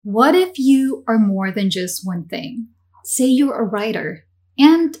What if you are more than just one thing? Say you're a writer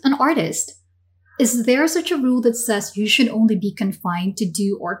and an artist. Is there such a rule that says you should only be confined to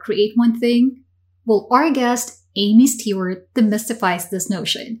do or create one thing? Well, our guest, Amy Stewart, demystifies this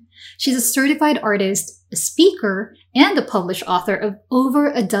notion. She's a certified artist, a speaker, and a published author of over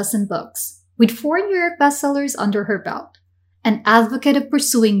a dozen books, with 4 New York bestsellers under her belt. An advocate of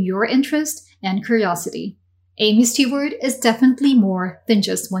pursuing your interest and curiosity. Amy Stewart is definitely more than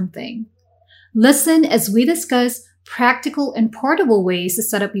just one thing. Listen as we discuss practical and portable ways to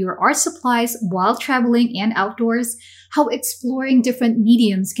set up your art supplies while traveling and outdoors, how exploring different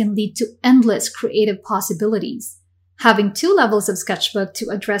mediums can lead to endless creative possibilities, having 2 levels of sketchbook to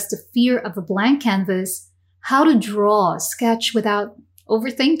address the fear of a blank canvas, how to draw, sketch without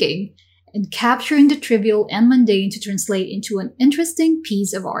overthinking, and capturing the trivial and mundane to translate into an interesting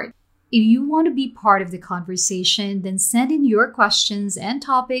piece of art. If you want to be part of the conversation, then send in your questions and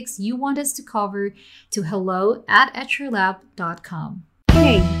topics you want us to cover to hello@etcherlab.com.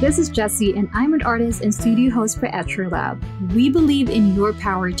 Hey, this is Jessie, and I'm an artist and studio host for Etcher Lab. We believe in your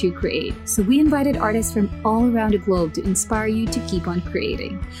power to create, so we invited artists from all around the globe to inspire you to keep on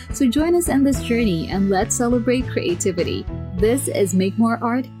creating. So join us in this journey and let's celebrate creativity. This is Make More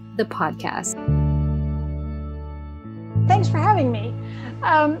Art, the podcast. Thanks for having me.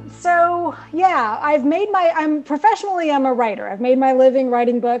 I'm a writer. I've made my living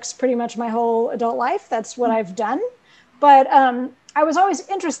writing books pretty much my whole adult life. That's what I've done. But I was always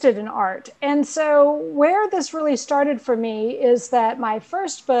interested in art. And so where this really started for me is that my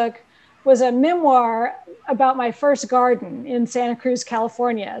first book was a memoir about my first garden in Santa Cruz,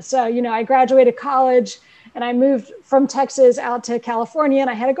 California. So, I graduated college and I moved from Texas out to California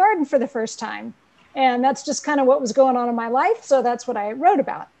and I had a garden for the first time. And that's just kind of what was going on in my life. So that's what I wrote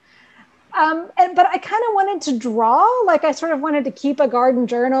about. But I kind of wanted to draw, like I sort of wanted to keep a garden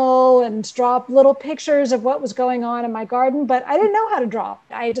journal and draw little pictures of what was going on in my garden, but I didn't know how to draw.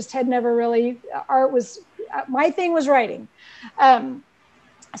 I just had never really, my thing was writing.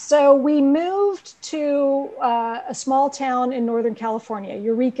 So we moved to a small town in Northern California,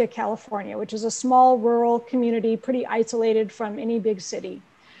 Eureka, California, which is a small rural community, pretty isolated from any big city.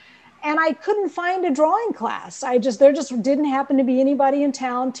 And I couldn't find a drawing class. There just didn't happen to be anybody in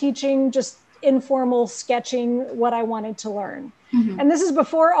town teaching just informal sketching what I wanted to learn. Mm-hmm. And this is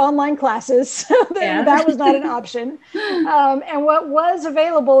before online classes, so that was not an option. And what was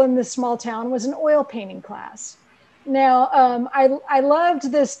available in this small town was an oil painting class. Now, I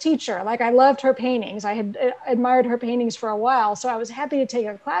loved this teacher. Like, I loved her paintings. I had admired her paintings for a while, so I was happy to take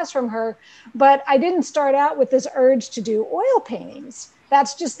a class from her. But I didn't start out with this urge to do oil paintings.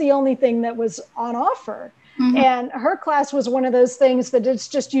 That's just the only thing that was on offer. Mm-hmm. And her class was one of those things that it's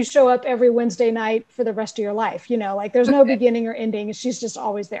just you show up every Wednesday night for the rest of your life. Like there's no beginning or ending. She's just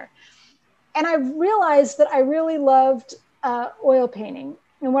always there. And I realized that I really loved oil painting.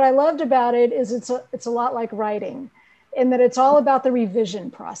 And what I loved about it is it's a lot like writing, in that it's all about the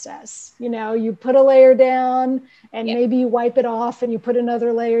revision process. You put a layer down and maybe you wipe it off and you put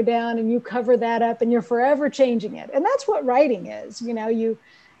another layer down and you cover that up and you're forever changing it. And that's what writing is. You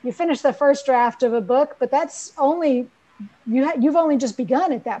finish the first draft of a book, but that's only, you've only just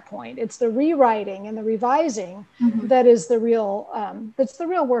begun at that point. It's the rewriting and the revising that is that's the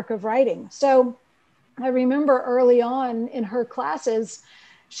real work of writing. So I remember early on in her classes,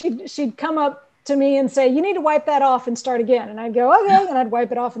 she'd come up to me and say, you need to wipe that off and start again. And I'd go, okay. And I'd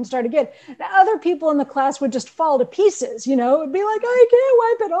wipe it off and start again. Now, other people in the class would just fall to pieces. It'd be like, I can't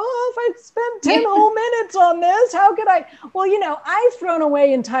wipe it off. I spent 10 whole minutes on this. How could I? Well, I've thrown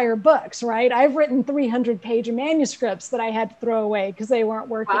away entire books, right? I've written 300-page manuscripts that I had to throw away because they weren't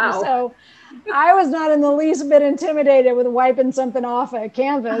working. Wow. So I was not in the least bit intimidated with wiping something off a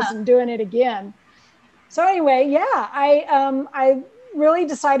canvas and doing it again. So anyway, I really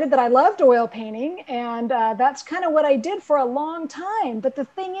decided that I loved oil painting, and that's kind of what I did for a long time. But the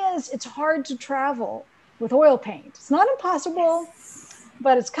thing is, it's hard to travel with oil paint. It's not impossible,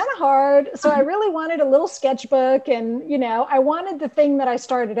 but it's kind of hard. So I really wanted a little sketchbook, and I wanted the thing that I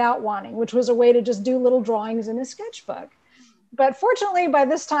started out wanting, which was a way to just do little drawings in a sketchbook. But fortunately, by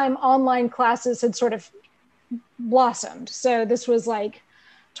this time, online classes had sort of blossomed. So this was like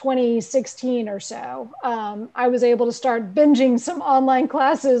 2016 or so, I was able to start binging some online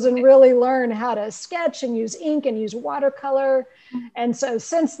classes and really learn how to sketch and use ink and use watercolor. And so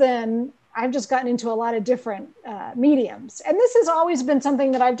since then, I've just gotten into a lot of different mediums. And this has always been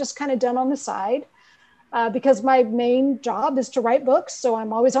something that I've just kind of done on the side because my main job is to write books. So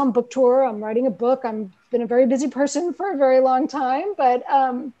I'm always on book tour. I'm writing a book. I've been a very busy person for a very long time, but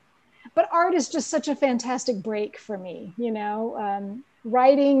art is just such a fantastic break for me.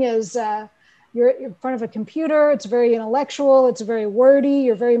 Writing is, you're in front of a computer. It's very intellectual. It's very wordy.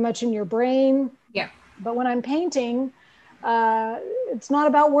 You're very much in your brain. Yeah. But when I'm painting, it's not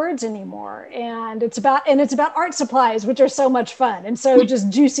about words anymore. And it's about art supplies, which are so much fun and so just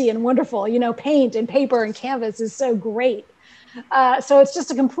juicy and wonderful. You know, paint and paper and canvas is so great. So it's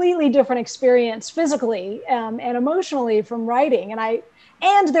just a completely different experience physically and emotionally from writing.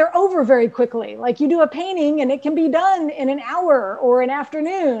 And they're over very quickly. Like you do a painting and it can be done in an hour or an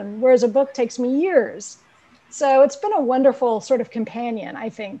afternoon, whereas a book takes me years. So it's been a wonderful sort of companion, I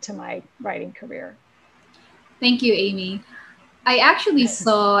think, to my writing career. Thank you, Amy. I actually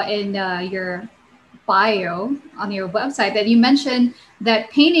saw in your bio on your website that you mentioned that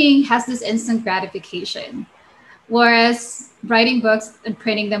painting has this instant gratification, whereas writing books and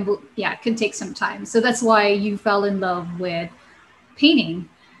printing them, can take some time. So that's why you fell in love with painting.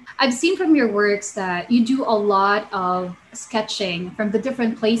 I've seen from your works that you do a lot of sketching from the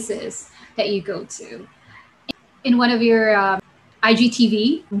different places that you go to. In one of your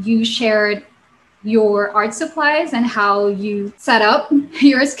IGTV, you shared your art supplies and how you set up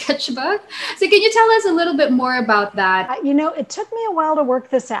your sketchbook. So can you tell us a little bit more about that? You know, it took me a while to work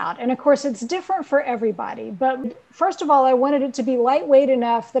this out. And of course, it's different for everybody. But first of all, I wanted it to be lightweight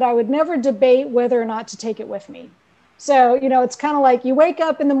enough that I would never debate whether or not to take it with me. So, you know, it's kind of like you wake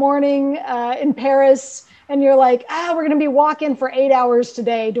up in the morning in Paris and you're like, we're going to be walking for 8 hours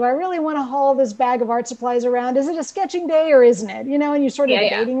today. Do I really want to haul this bag of art supplies around? Is it a sketching day or isn't it? You know, and you're sort of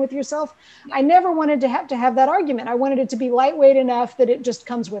debating with yourself. I never wanted to have that argument. I wanted it to be lightweight enough that it just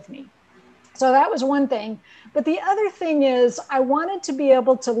comes with me. So that was one thing. But the other thing is I wanted to be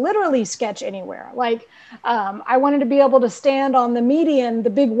able to literally sketch anywhere. Like I wanted to be able to stand on the median, the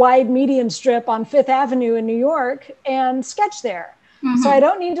big wide median strip on Fifth Avenue in New York and sketch there. Mm-hmm. So I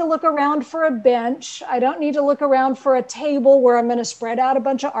don't need to look around for a bench. I don't need to look around for a table where I'm going to spread out a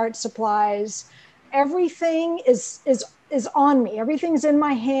bunch of art supplies. Everything is on me. Everything's in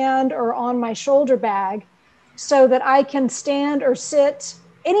my hand or on my shoulder bag so that I can stand or sit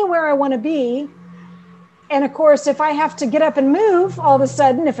anywhere I want to be. And of course, if I have to get up and move all of a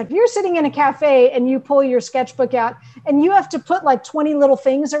sudden, if you're sitting in a cafe and you pull your sketchbook out and you have to put like 20 little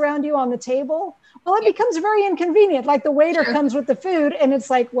things around you on the table, well, it becomes very inconvenient. Like the waiter comes with the food and it's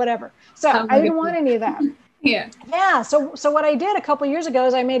like, whatever. So I didn't want any of that. Yeah. So what I did a couple of years ago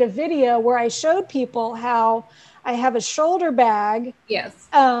is I made a video where I showed people how I have a shoulder bag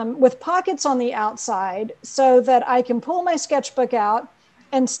with pockets on the outside so that I can pull my sketchbook out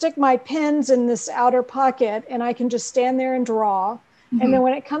and stick my pens in this outer pocket and I can just stand there and draw. Mm-hmm. And then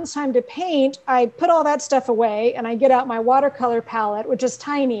when it comes time to paint, I put all that stuff away and I get out my watercolor palette, which is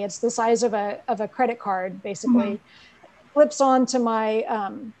tiny. It's the size of a credit card, basically. Mm-hmm.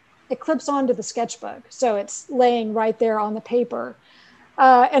 It clips onto the sketchbook. So it's laying right there on the paper.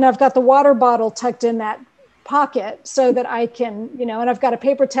 And I've got the water bottle tucked in that pocket so that I can, and I've got a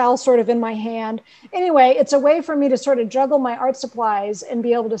paper towel sort of in my hand. Anyway, it's a way for me to sort of juggle my art supplies and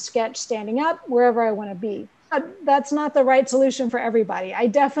be able to sketch standing up wherever I want to be. But that's not the right solution for everybody. I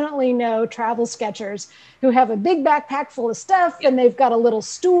definitely know travel sketchers who have a big backpack full of stuff and they've got a little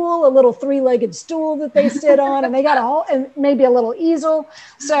stool, a little three-legged stool that they sit on, and they got and maybe a little easel.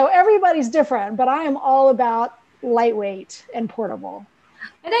 So everybody's different, but I am all about lightweight and portable.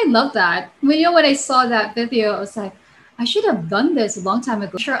 And I love that. When I saw that video, I was like, I should have done this a long time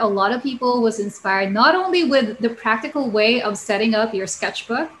ago. I'm sure a lot of people was inspired, not only with the practical way of setting up your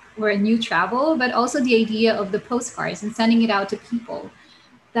sketchbook when you travel, but also the idea of the postcards and sending it out to people.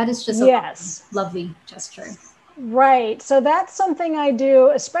 That is just a lovely gesture. Right. So that's something I do,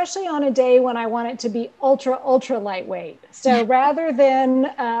 especially on a day when I want it to be ultra, ultra lightweight. So rather than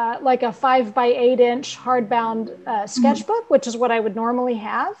like a 5x8-inch hardbound sketchbook, which is what I would normally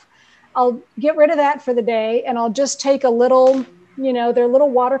have, I'll get rid of that for the day. And I'll just take a little, they're little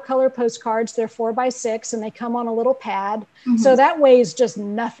watercolor postcards. They're 4x6 and they come on a little pad. Mm-hmm. So that weighs just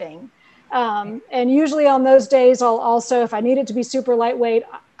nothing. And usually on those days, I'll also, if I need it to be super lightweight,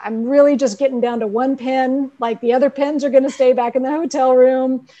 I'm really just getting down to one pen. Like the other pens are going to stay back in the hotel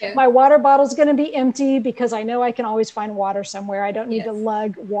room. Yeah. My water bottle's going to be empty because I know I can always find water somewhere. I don't need to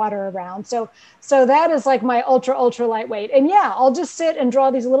lug water around. So that is like my ultra, ultra lightweight. And I'll just sit and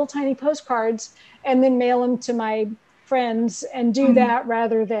draw these little tiny postcards and then mail them to my friends and do that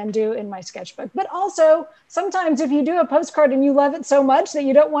rather than do in my sketchbook. But also sometimes if you do a postcard and you love it so much that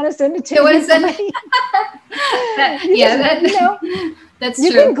you don't want to send it to anybody, that's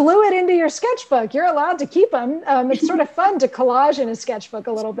you true. can glue it into your sketchbook. You're allowed to keep them. It's sort of fun to collage in a sketchbook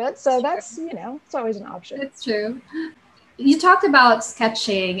a little bit. So that's it's always an option. It's true. You talked about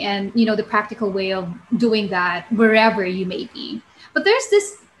sketching and, the practical way of doing that wherever you may be. But there's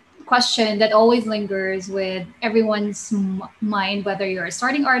this question that always lingers with everyone's mind, whether you're a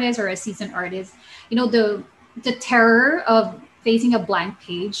starting artist or a seasoned artist. You know, the terror of facing a blank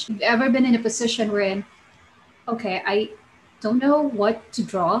page. Have you ever been in a position wherein, okay, I don't know what to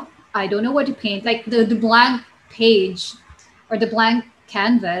draw. I don't know what to paint. Like the blank page or the blank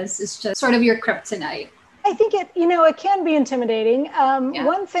canvas is just sort of your kryptonite. I think it can be intimidating. Yeah.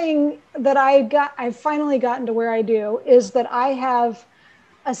 One thing that I've finally gotten to where I do is that I have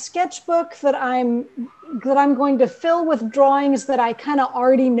a sketchbook that I'm going to fill with drawings that I kind of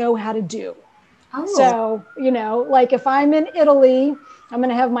already know how to do. Oh. So, like if I'm in Italy, I'm going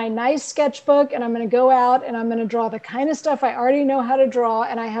to have my nice sketchbook and I'm going to go out and I'm going to draw the kind of stuff I already know how to draw.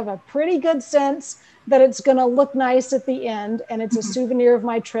 And I have a pretty good sense that it's going to look nice at the end and it's a souvenir of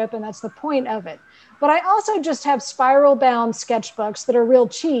my trip. And that's the point of it. But I also just have spiral bound sketchbooks that are real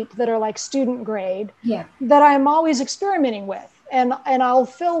cheap, that are like student grade, that I'm always experimenting with. And I'll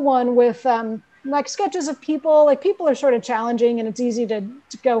fill one with like sketches of people. Like people are sort of challenging and it's easy to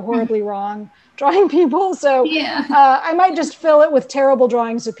go horribly wrong drawing people. So I might just fill it with terrible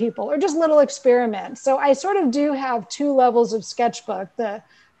drawings of people or just little experiments. So I sort of do have two levels of sketchbook, the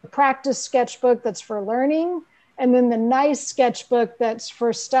practice sketchbook that's for learning, and then the nice sketchbook that's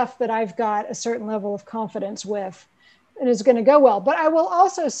for stuff that I've got a certain level of confidence with and is going to go well. But I will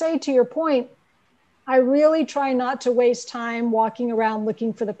also say, to your point, I really try not to waste time walking around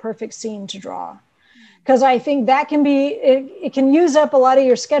looking for the perfect scene to draw, because I think that can be, it can use up a lot of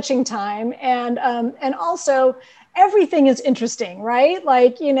your sketching time. And also everything is interesting, right?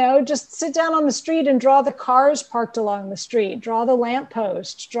 Like, just sit down on the street and draw the cars parked along the street, draw the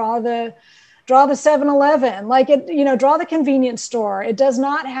lamppost, draw the 7-Eleven, like draw the convenience store. It does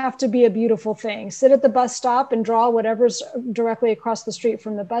not have to be a beautiful thing. Sit at the bus stop and draw whatever's directly across the street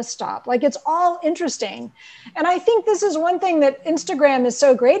from the bus stop. Like, it's all interesting. And I think this is one thing that Instagram is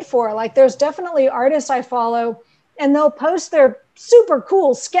so great for. Like, there's definitely artists I follow and they'll post their super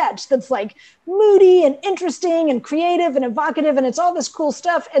cool sketch that's like moody and interesting and creative and evocative. And it's all this cool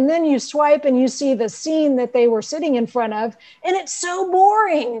stuff. And then you swipe and you see the scene that they were sitting in front of, and it's so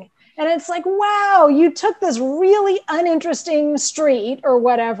boring. And it's like, wow, you took this really uninteresting street or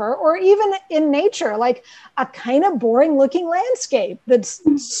whatever, or even in nature, like a kind of boring looking landscape that's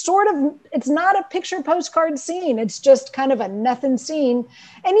sort of, it's not a picture postcard scene. It's just kind of a nothing scene.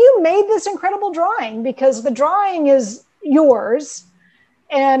 And you made this incredible drawing because the drawing is yours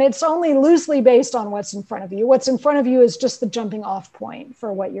and it's only loosely based on what's in front of you. What's in front of you is just the jumping off point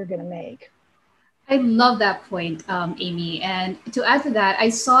for what you're going to make. I love that point, Amy. And to add to that, I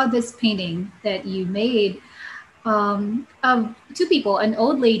saw this painting that you made of two people, an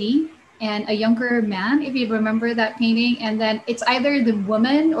old lady and a younger man, if you remember that painting. And then it's either the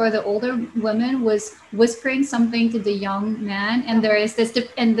woman or the older woman was whispering something to the young man. And there is this,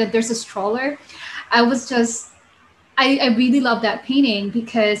 and there's a stroller. I really love that painting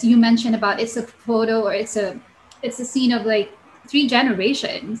because you mentioned about it's a photo or it's a scene of like 3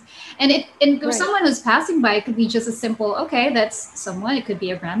 generations, and right. Someone who's passing by, it could be just a simple, okay, that's someone, it could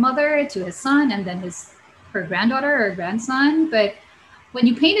be a grandmother to his son and then her granddaughter or grandson. But when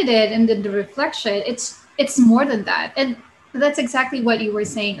you painted it and then the reflection, it's more than that. And that's exactly what you were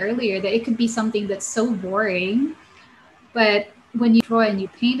saying earlier, that it could be something that's so boring, but when you draw and you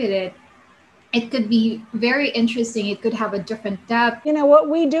painted it, it could be very interesting. It could have a different depth. What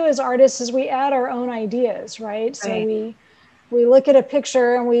we do as artists is we add our own ideas, right? So we look at a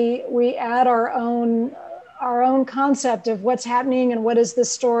picture and we add our own concept of what's happening and what is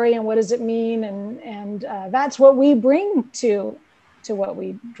this story and what does it mean, and that's what we bring to what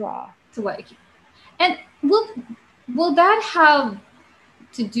we draw. And will that have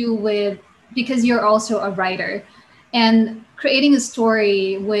to do with, because you're also a writer and creating a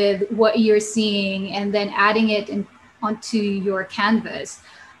story with what you're seeing and then adding it onto your canvas?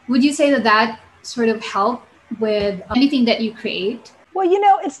 Would you say that sort of helped with anything that you create? Well,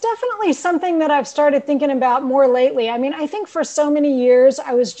 it's definitely something that I've started thinking about more lately. I mean, I think for so many years,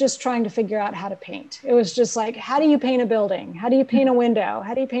 I was just trying to figure out how to paint. It was just like, how do you paint a building? How do you paint a window?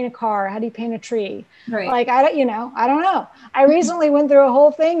 How do you paint a car? How do you paint a tree? Right. Like, I don't know. I recently went through a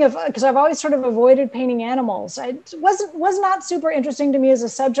whole thing because I've always sort of avoided painting animals. It was not super interesting to me as a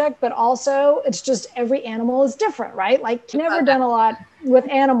subject, but also it's just every animal is different, right? Like, never done a lot with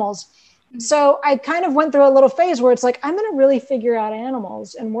animals. So I kind of went through a little phase where it's like, I'm going to really figure out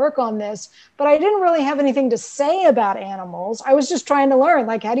animals and work on this. But I didn't really have anything to say about animals. I was just trying to learn,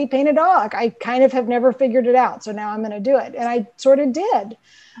 like, how do you paint a dog? I kind of have never figured it out. So now I'm going to do it. And I sort of did.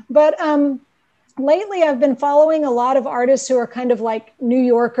 But lately, I've been following a lot of artists who are kind of like New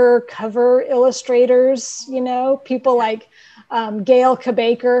Yorker cover illustrators, people like Gail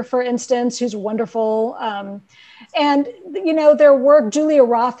Kabaker, for instance, who's wonderful. And, you know, their work, Julia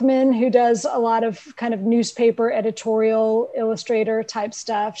Rothman, who does a lot of kind of newspaper editorial illustrator type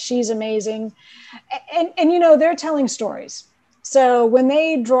stuff. She's amazing. And you know, they're telling stories. So when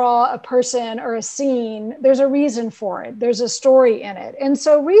they draw a person or a scene, there's a reason for it. There's a story in it. And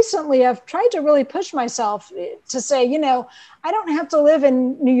so recently I've tried to really push myself to say, you know, I don't have to live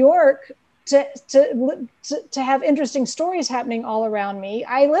in New York to have interesting stories happening all around me.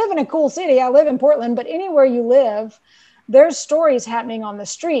 I live in a cool city. I live in Portland, but anywhere you live, there's stories happening on the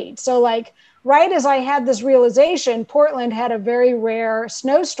street. So like, right as I had this realization, Portland had a very rare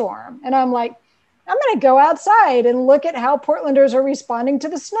snowstorm. And I'm like, I'm going to go outside and look at how Portlanders are responding to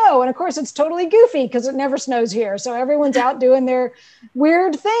the snow. And of course, it's totally goofy because it never snows here. So everyone's out doing their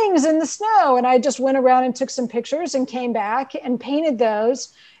weird things in the snow. And I just went around and took some pictures and came back and painted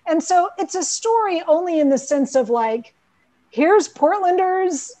those. And so it's a story only in the sense of like, here's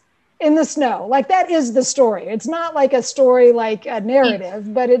Portlanders in the snow. Like that is the story. It's not like a story, like a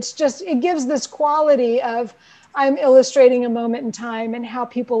narrative, but it's just, it gives this quality of I'm illustrating a moment in time and how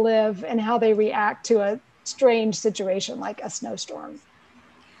people live and how they react to a strange situation like a snowstorm.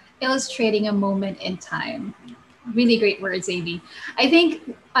 Illustrating a moment in time. Really great words, Amy. I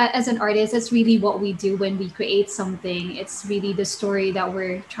think as an artist, that's really what we do when we create something. It's really the story that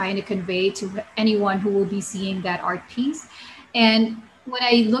we're trying to convey to anyone who will be seeing that art piece. And when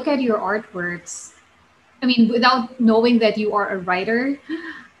I look at your artworks, I mean, without knowing that you are a writer,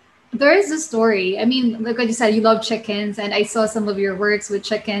 there is a story. I mean, like you said, you love chickens, and I saw some of your works with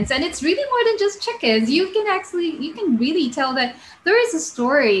chickens, and it's really more than just chickens. You can really tell that there is a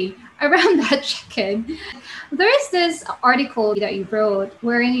story around that chicken. There is this article that you wrote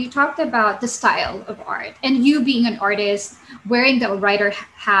wherein you talked about the style of art and you being an artist, wearing the writer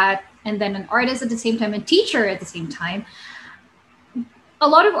hat, and then an artist at the same time and teacher at the same time. A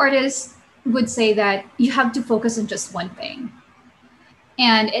lot of artists would say that you have to focus on just one thing.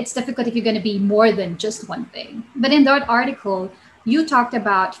 And it's difficult if you're going to be more than just one thing. But in that article, you talked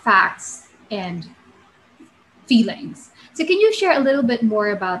about facts and feelings. So can you share a little bit more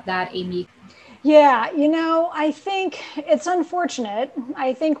about that, Amy? Yeah, you know, I think it's unfortunate.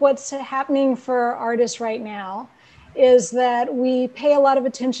 I think what's happening for artists right now is that we pay a lot of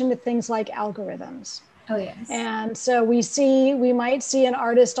attention to things like algorithms. Oh, yes. And so we might see an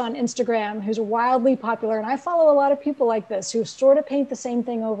artist on Instagram who's wildly popular. And I follow a lot of people like this who sort of paint the same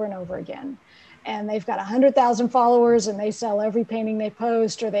thing over and over again. And they've got 100,000 followers and they sell every painting they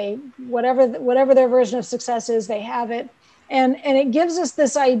post, or they, whatever their version of success is, they have it. And it gives us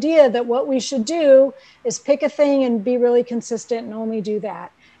this idea that what we should do is pick a thing and be really consistent and only do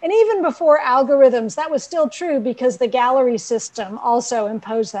that. And even before algorithms, that was still true because the gallery system also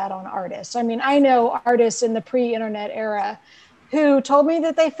imposed that on artists. I mean, I know artists in the pre-internet era who told me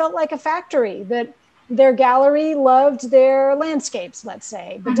that they felt like a factory, that their gallery loved their landscapes, let's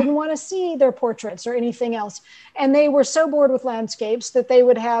say, but didn't want to see their portraits or anything else. And they were so bored with landscapes that they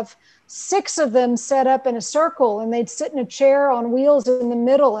would have 6 of them set up in a circle and they'd sit in a chair on wheels in the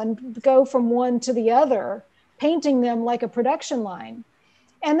middle and go from one to the other, painting them like a production line.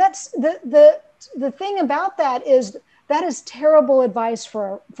 And that's the thing about that is terrible advice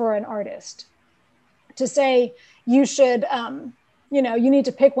for an artist to say you should, you need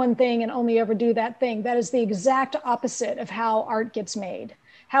to pick one thing and only ever do that thing. That is the exact opposite of how art gets made.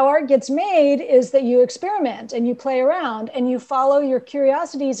 How art gets made is that you experiment and you play around and you follow your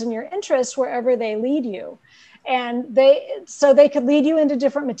curiosities and your interests wherever they lead you. And they could lead you into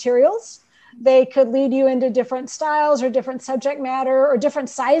different materials. They could lead you into different styles or different subject matter or different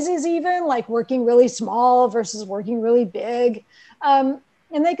sizes even, like working really small versus working really big. And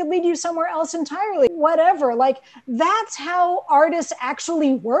they could lead you somewhere else entirely, whatever. Like that's how artists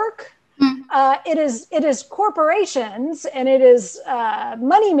actually work. It is corporations and it is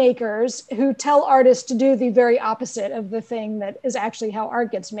money makers who tell artists to do the very opposite of the thing that is actually how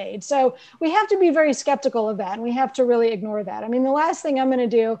art gets made. So we have to be very skeptical of that and we have to really ignore that. I mean, the last thing I'm going to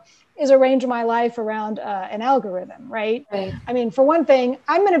do is arrange my life around an algorithm, right? I mean, for one thing,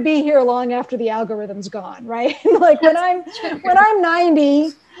 I'm going to be here long after the algorithm's gone, right? Like when I'm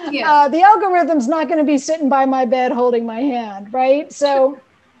 90, the algorithm's not going to be sitting by my bed holding my hand, right? So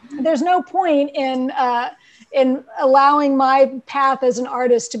there's no point in allowing my path as an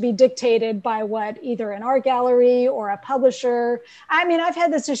artist to be dictated by what either an art gallery or a publisher. I mean, I've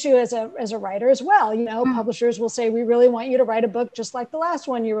had this issue as a writer as well. You know, publishers will say, we really want you to write a book just like the last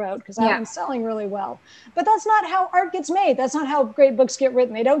one you wrote because I've been selling really well. But that's not how art gets made. That's not how great books get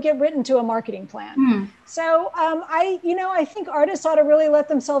written. They don't get written to a marketing plan. So I think artists ought to really let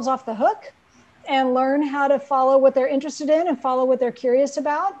themselves off the hook and learn how to follow what they're interested in and follow what they're curious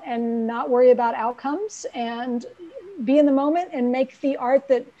about and not worry about outcomes and be in the moment and make the art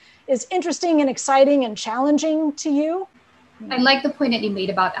that is interesting and exciting and challenging to you. I like the point that you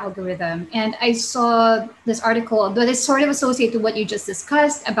made about algorithm. And I saw this article that is sort of associated to what you just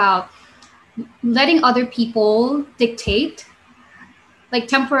discussed about letting other people dictate, like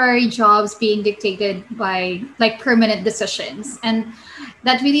temporary jobs being dictated by like permanent decisions. And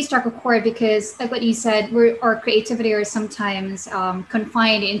that really struck a chord because, like what you said, our creativity are sometimes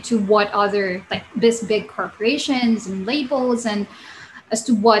confined into what other, like this big corporations and labels, and as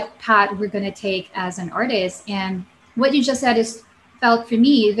to what path we're going to take as an artist. And what you just said is felt for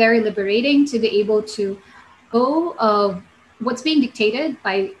me very liberating to be able to go of what's being dictated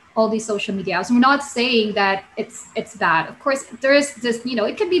by all these social media apps. We're not saying that it's bad. Of course, there is this,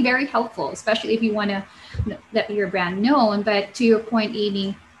 it can be very helpful, especially if you want to let your brand known. But to your point,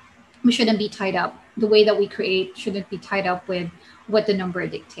 Amy, we shouldn't be tied up. The way that we create shouldn't be tied up with what the number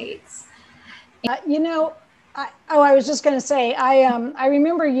dictates. I was just going to say, I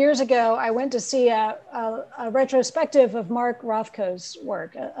remember years ago, I went to see a retrospective of Mark Rothko's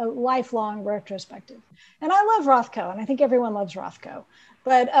work, a lifelong retrospective. And I love Rothko, and I think everyone loves Rothko.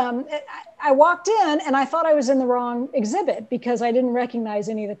 But I walked in and I thought I was in the wrong exhibit because I didn't recognize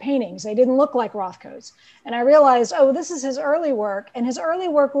any of the paintings. They didn't look like Rothko's. And I realized, oh, this is his early work. And his early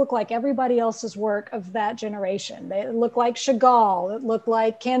work looked like everybody else's work of that generation. They looked like Chagall, it looked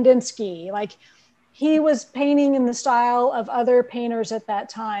like Kandinsky, like he was painting in the style of other painters at that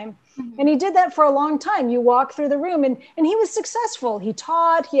time. Mm-hmm. And he did that for a long time. You walk through the room and he was successful. He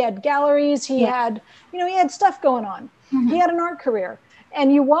taught, he had galleries, he had stuff going on. Mm-hmm. He had an art career.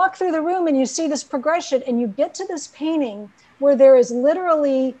 And you walk through the room and you see this progression and you get to this painting where there is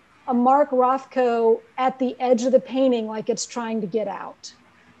literally a Mark Rothko at the edge of the painting, like it's trying to get out.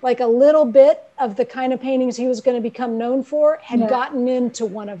 Like a little bit of the kind of paintings he was going to become known for had gotten into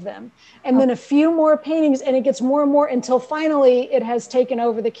one of them. And then a few more paintings, and it gets more and more until finally it has taken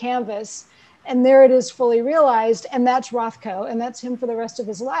over the canvas. And there it is fully realized. And that's Rothko. And that's him for the rest of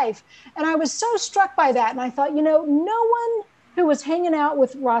his life. And I was so struck by that. And I thought, no one who was hanging out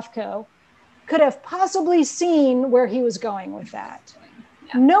with Rothko could have possibly seen where he was going with that.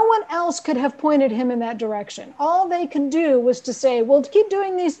 No one else could have pointed him in that direction. All they could do was to say, well, keep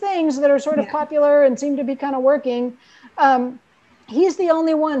doing these things that are sort of popular and seem to be kind of working. He's the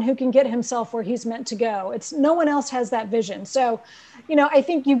only one who can get himself where he's meant to go. No one else has that vision. So, I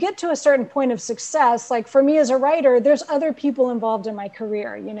think you get to a certain point of success. Like for me as a writer, there's other people involved in my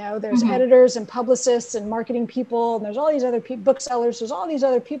career. There's editors and publicists and marketing people, and there's all these other booksellers. There's all these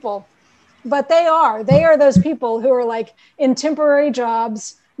other people. But they are those people who are like in temporary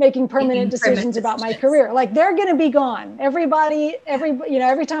jobs, making permanent decisions about my career. Like they're going to be gone. Every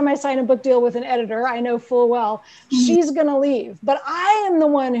time I sign a book deal with an editor, I know full well she's going to leave, but I am the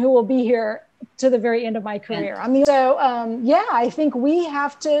one who will be here to the very end of my career. I think we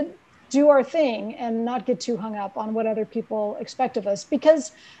have to do our thing and not get too hung up on what other people expect of us,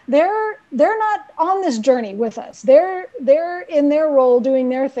 because they're not on this journey with us. They're in their role doing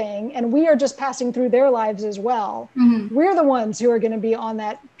their thing, and we are just passing through their lives as well. Mm-hmm. We're the ones who are going to be on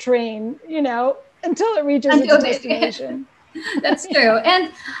that train, until it reaches its destination. That's true.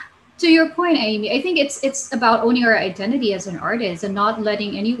 And to your point, Amy, I think it's about owning our identity as an artist and not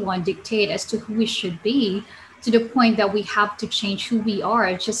letting anyone dictate as to who we should be, to the point that we have to change who we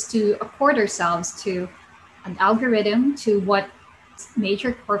are just to accord ourselves to an algorithm, to what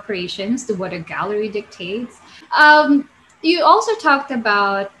major corporations, to what a gallery dictates. You also talked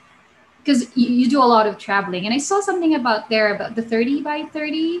about, because you do a lot of traveling, and I saw something about the 30 by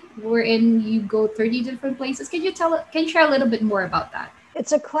 30, wherein you go 30 different places. Can you share a little bit more about that?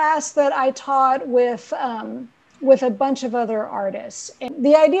 It's a class that I taught with a bunch of other artists. And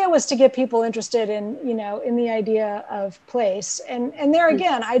the idea was to get people interested in the idea of place. And there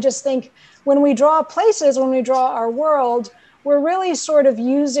again, I just think when we draw places, when we draw our world, we're really sort of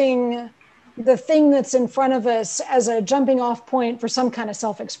using the thing that's in front of us as a jumping off point for some kind of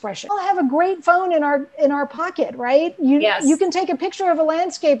self-expression. We'll have a great phone in our pocket, right? You can take a picture of a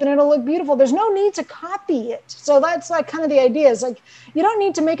landscape and it'll look beautiful. There's no need to copy it. So that's like kind of the idea is like, you don't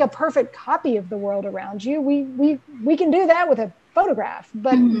need to make a perfect copy of the world around you. We can do that with a photograph,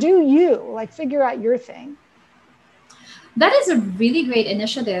 but do you like figure out your thing? That is a really great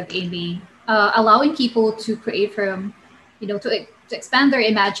initiative, Amy, allowing people to create from, to expand their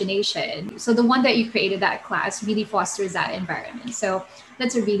imagination. So the one that you created, that class, really fosters that environment. So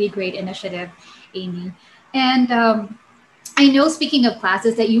that's a really great initiative, Amy. And I know, speaking of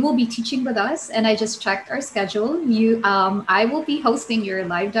classes, that you will be teaching with us, and I just checked our schedule. I will be hosting your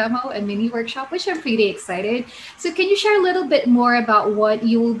live demo and mini workshop, which I'm pretty excited. So, can you share a little bit more about what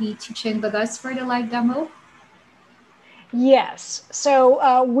you will be teaching with us for the live demo? Yes.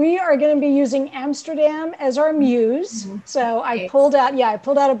 So we are going to be using Amsterdam as our muse. Mm-hmm. So I pulled out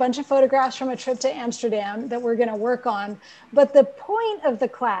a bunch of photographs from a trip to Amsterdam that we're going to work on. But the point of the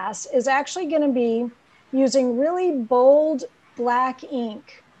class is actually going to be using really bold black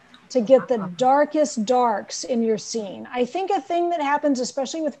ink to get the darkest darks in your scene. I think a thing that happens,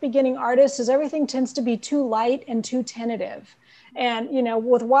 especially with beginning artists, is everything tends to be too light and too tentative. And,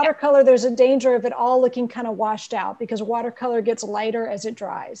 with watercolor, there's a danger of it all looking kind of washed out because watercolor gets lighter as it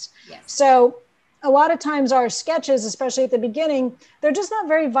dries. Yes. So a lot of times our sketches, especially at the beginning, they're just not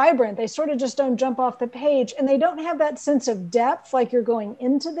very vibrant. They sort of just don't jump off the page, and they don't have that sense of depth like you're going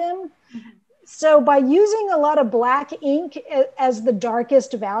into them. Mm-hmm. So by using a lot of black ink as the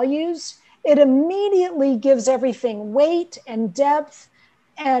darkest values, it immediately gives everything weight and depth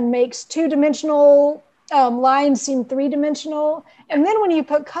and makes two-dimensional lines seem three-dimensional. And then when you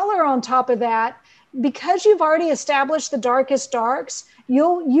put color on top of that, because you've already established the darkest darks,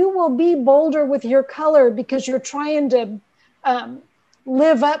 you will be bolder with your color because you're trying to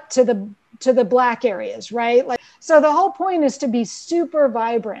live up to the black areas, right? So the whole point is to be super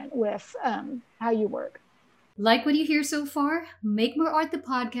vibrant with how you work. Like what you hear so far, Make More Art the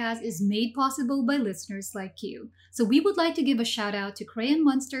podcast is made possible by listeners like you. So we would like to give a shout out to Crayon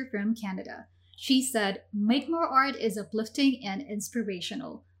Monster from Canada. She said, Make More Art is uplifting and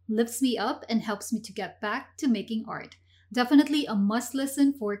inspirational, lifts me up and helps me to get back to making art. Definitely a must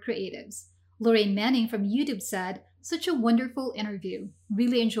listen for creatives. Lorraine Manning from YouTube said, such a wonderful interview.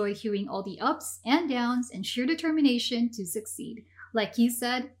 Really enjoyed hearing all the ups and downs and sheer determination to succeed. Like you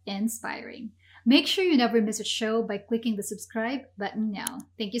said, inspiring. Make sure you never miss a show by clicking the subscribe button now.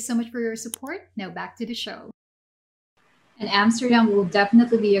 Thank you so much for your support. Now back to the show. And Amsterdam will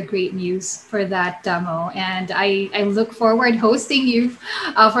definitely be a great muse for that demo. And I look forward hosting you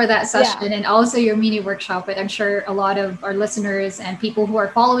for that session and also your mini workshop. But I'm sure a lot of our listeners and people who are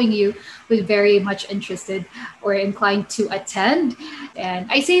following you would very much interested or inclined to attend. And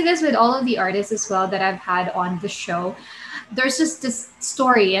I say this with all of the artists as well that I've had on the show. There's just this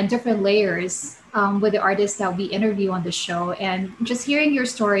story and different layers with the artists that we interview on the show. And just hearing your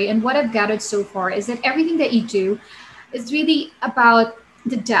story and what I've gathered so far is that everything that you do is really about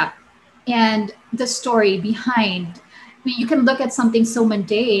the depth and the story behind. I mean, you can look at something so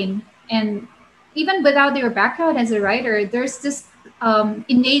mundane, and even without your background as a writer, there's this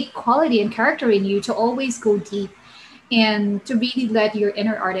innate quality and character in you to always go deep and to really let your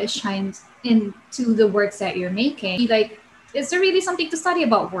inner artist shine into the works that you're making. Like, is there really something to study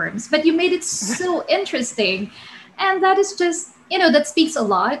about worms? But you made it so interesting. And that is just, that speaks a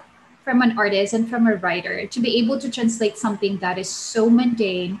lot from an artist and from a writer to be able to translate something that is so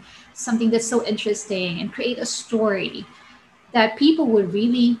mundane, something that's so interesting, and create a story that people would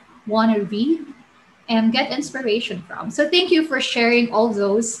really want to read and get inspiration from. So thank you for sharing all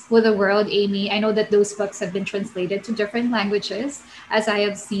those with the world, Amy. I know that those books have been translated to different languages, as I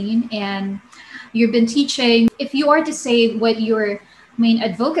have seen, and you've been teaching. If you are to say what your main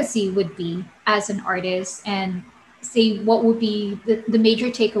advocacy would be as an artist and say what would be the major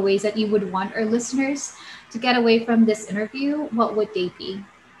takeaways that you would want our listeners to get away from this interview, what would they be?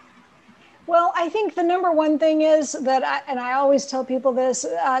 Well, I think the number one thing is that, I always tell people this,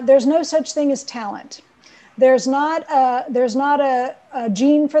 there's no such thing as talent. There's not a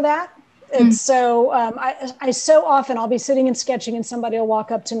gene for that. And so I so often I'll be sitting and sketching and somebody will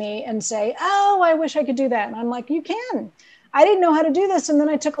walk up to me and say, oh, I wish I could do that. And I'm like, you can. I didn't know how to do this. And then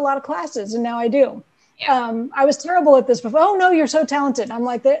I took a lot of classes and now I do. I was terrible at this before. Oh no, you're so talented. I'm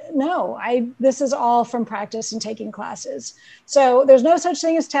like, no, this is all from practice and taking classes. So there's no such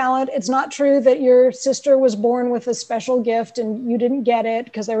thing as talent. It's not true that your sister was born with a special gift and you didn't get it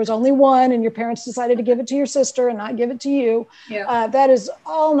because there was only one and your parents decided to give it to your sister and not give it to you. That is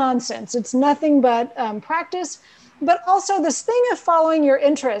all nonsense. It's nothing but practice, but also this thing of following your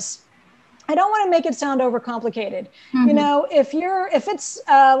interests. I don't want to make it sound overcomplicated. If it's,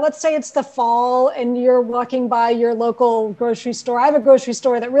 let's say it's the fall and you're walking by your local grocery store. I have a grocery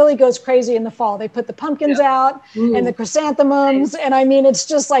store that really goes crazy in the fall. They put the pumpkins out and the chrysanthemums. And I mean, it's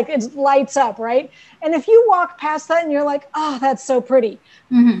just like, it lights up, right? And if you walk past that and you're like, oh, that's so pretty.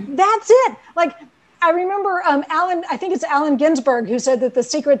 That's it. Like, I remember I think it's Allen Ginsberg who said that the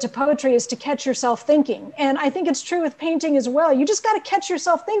secret to poetry is to catch yourself thinking. And I think it's true with painting as well. You just got to catch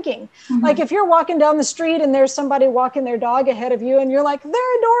yourself thinking. Mm-hmm. Like if you're walking down the street and there's somebody walking their dog ahead of you and you're like,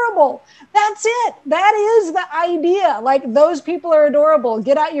 they're adorable. That's it. That is the idea. Like those people are adorable.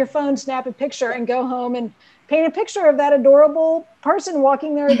 Get out your phone, snap a picture and go home and paint a picture of that adorable person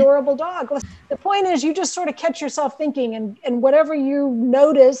walking their adorable dog. The point is you just sort of catch yourself thinking and whatever you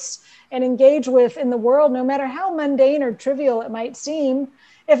notice and engage with in the world, no matter how mundane or trivial it might seem.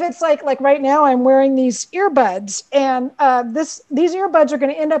 If it's like right now, I'm wearing these earbuds and these earbuds are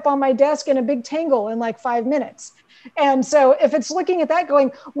going to end up on my desk in a big tangle in like 5 minutes. And so if it's looking at that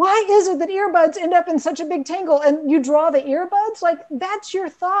going, why is it that earbuds end up in such a big tangle? And you draw the earbuds, like that's your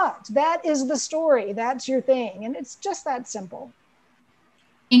thought. That is the story. That's your thing. And it's just that simple.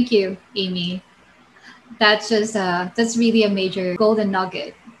 Thank you, Amy. That's really a major golden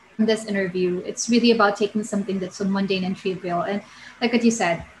nugget in this interview. It's really about taking something that's so mundane and trivial. And like what you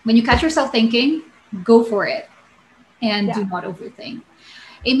said, when you catch yourself thinking, go for it and do not overthink.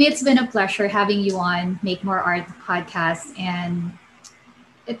 Amy, it's been a pleasure having you on Make More Art podcast. And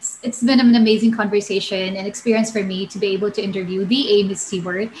it's been an amazing conversation and experience for me to be able to interview the Amy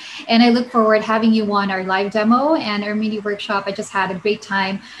Stewart. And I look forward having you on our live demo and our mini workshop. I just had a great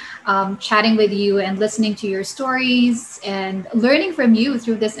time chatting with you and listening to your stories and learning from you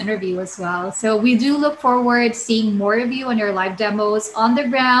through this interview as well. So we do look forward to seeing more of you on your live demos on the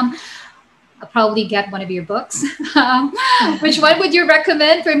gram. I'll probably get one of your books. Which one would you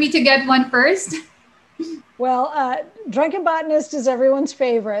recommend for me to get one first? Well, Drunken Botanist is everyone's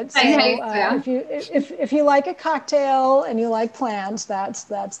favorite. So if you like a cocktail and you like plants, that's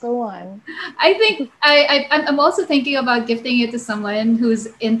the one. I think I'm also thinking about gifting it to someone who's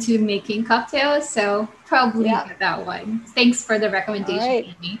into making cocktails. So probably get that one. Thanks for the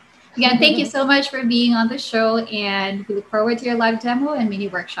recommendation, Amy. Again, thank you so much for being on the show, and we look forward to your live demo and mini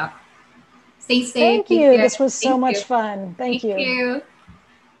workshop. Stay safe. Thank you. This was so much fun. Thank you.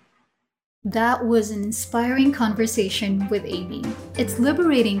 That was an inspiring conversation with Amy. It's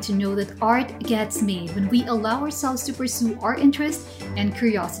liberating to know that art gets made when we allow ourselves to pursue our interests and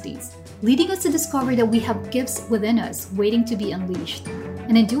curiosities, leading us to discover that we have gifts within us waiting to be unleashed.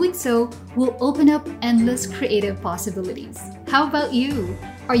 And in doing so, we'll open up endless creative possibilities. How about you?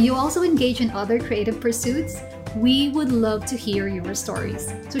 Are you also engaged in other creative pursuits? We would love to hear your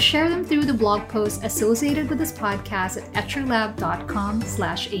stories. So share them through the blog post associated with this podcast at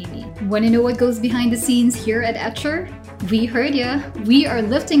etcherlab.com/Amy. Want to know what goes behind the scenes here at Etcher? We heard ya. We are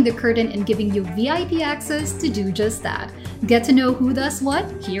lifting the curtain and giving you VIP access to do just that. Get to know who does what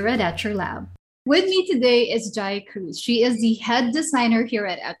here at Etcher Lab. With me today is Jai Cruz. She is the head designer here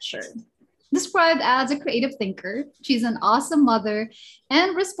at Etcher. Described as a creative thinker, she's an awesome mother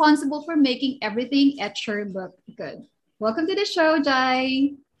and responsible for making everything Etcher look good. Welcome to the show,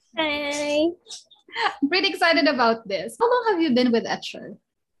 Jai. Hi. I'm pretty excited about this. How long have you been with Etcher?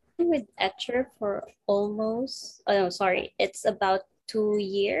 I've been with Etcher for it's about 2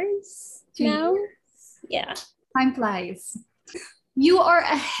 years now. Yeah. Time flies. You are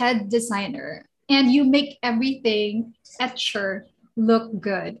a head designer and you make everything Etcher look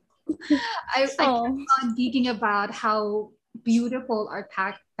good. I kept on geeking about how beautiful our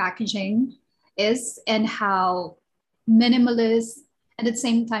packaging is and how minimalist and at the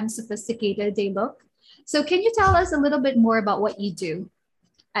same time sophisticated they look. So can you tell us a little bit more about what you do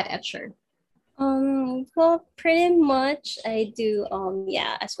at Etcher? Well, pretty much I do,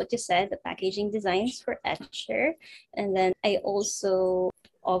 as what you said, the packaging designs for Etcher. And then I also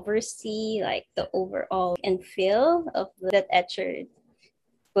oversee like the overall and feel of that Etcher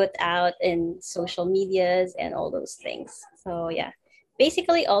put out in social medias and all those things. So yeah,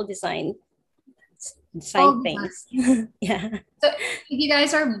 basically all design things. Yeah. So if you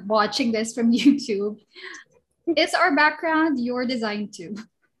guys are watching this from YouTube, is our background your design too?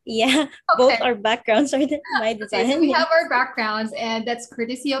 Yeah, both our backgrounds are my design. Okay, so we have our backgrounds and that's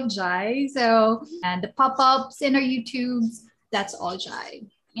courtesy of Jai. So, and the pop-ups in our YouTubes, that's all Jai.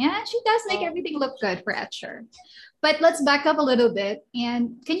 And she does make everything look good for Etcher. But let's back up a little bit.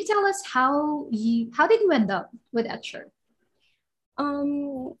 And can you tell us how did you end up with Etcher?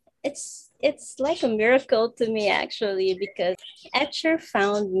 It's like a miracle to me actually, because Etcher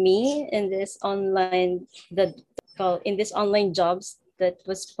found me in this online jobs that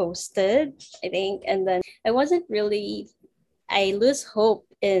was posted, I think, and then I lose hope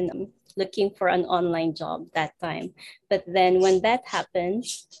in looking for an online job that time. But then when that happened,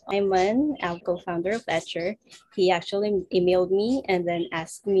 Simon, our co-founder of Etcher, he actually emailed me and then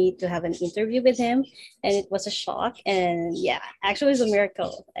asked me to have an interview with him. And it was a shock. And yeah, actually, it was a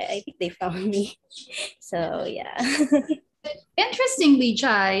miracle. I think they found me. So yeah. Interestingly,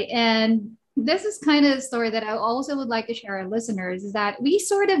 Jai, and this is kind of a story that I also would like to share with listeners, is that we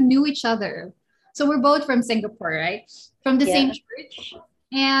sort of knew each other. So we're both from Singapore, right? From the same Yeah. church.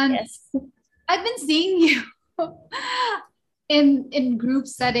 And Yes. I've been seeing you in group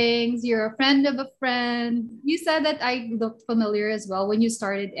settings. You're a friend of a friend. You said that I looked familiar as well when you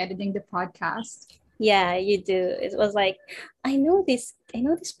started editing the podcast. Yeah, you do. It was like, I know this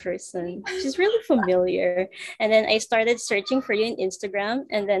person. She's really familiar. And then I started searching for you in Instagram,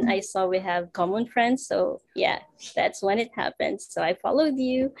 and then I saw we have common friends. So yeah, that's when it happened. So I followed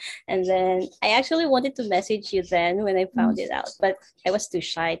you, and then I actually wanted to message you then when I found it out, but I was too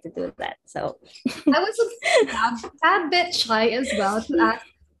shy to do that. So I was a tad bit shy as well to ask.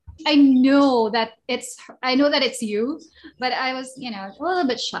 I know that it's you, but I was, a little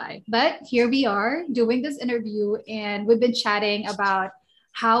bit shy. But here we are doing this interview, and we've been chatting about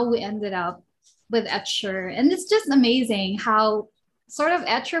how we ended up with Etcher. And it's just amazing how sort of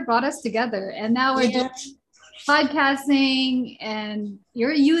Etcher brought us together. And now we're yeah, doing podcasting, and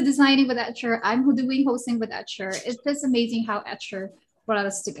you designing with Etcher. I'm doing hosting with Etcher. It's just amazing how Etcher brought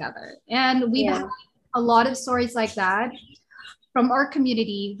us together. And we've had yeah. a lot of stories like that from our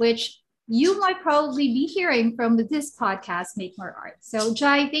community, which you might probably be hearing from this podcast, Make More Art. So,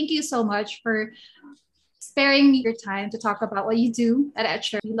 Jai, thank you so much for sparing me your time to talk about what you do at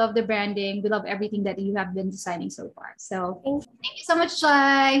Etcher. We love the branding. We love everything that you have been designing so far. So, thank you so much,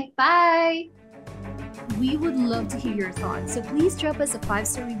 Jai. Bye. We would love to hear your thoughts, so please drop us a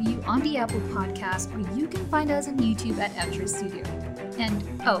 5-star review on the Apple Podcast, or you can find us on YouTube at Etcher Studio. And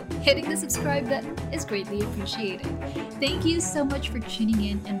hitting the subscribe button is greatly appreciated. Thank you so much for tuning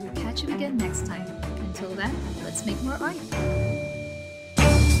in, and we'll catch you again next time. Until then, let's make more art.